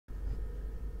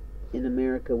in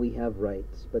America we have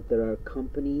rights, but there are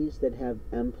companies that have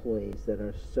employees that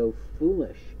are so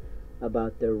foolish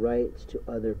about their rights to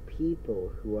other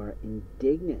people who are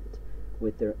indignant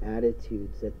with their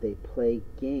attitudes that they play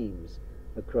games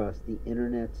across the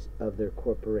internets of their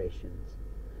corporations.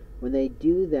 When they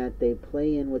do that, they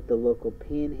play in with the local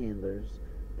panhandlers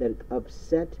that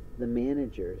upset the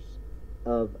managers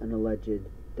of an alleged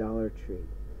Dollar Tree.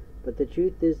 But the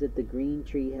truth is that the Green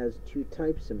Tree has two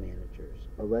types of managers,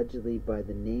 allegedly by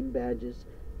the name badges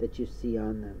that you see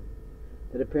on them.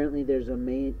 That apparently there's a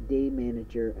day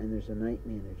manager and there's a night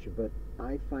manager, but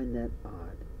I find that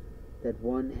odd, that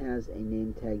one has a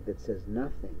name tag that says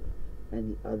nothing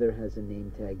and the other has a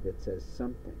name tag that says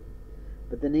something.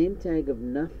 But the name tag of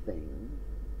nothing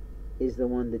is the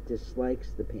one that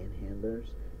dislikes the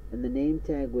panhandlers, and the name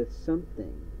tag with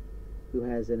something, who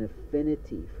has an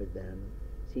affinity for them,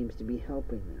 seems to be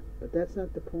helping them. But that's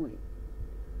not the point.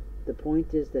 The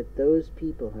point is that those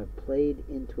people have played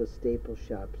into a Staples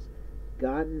Shops,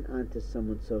 gotten onto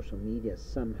someone's social media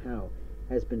somehow,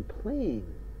 has been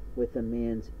playing with a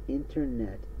man's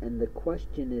internet, and the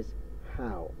question is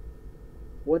how?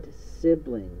 What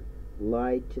sibling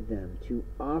lied to them to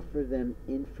offer them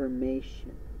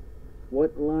information?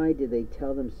 What lie did they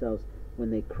tell themselves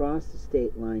when they crossed the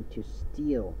state line to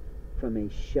steal from a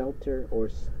shelter or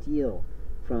steal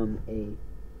from a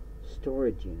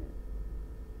storage unit?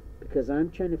 Because I'm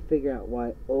trying to figure out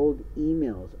why old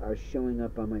emails are showing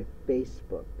up on my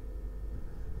Facebook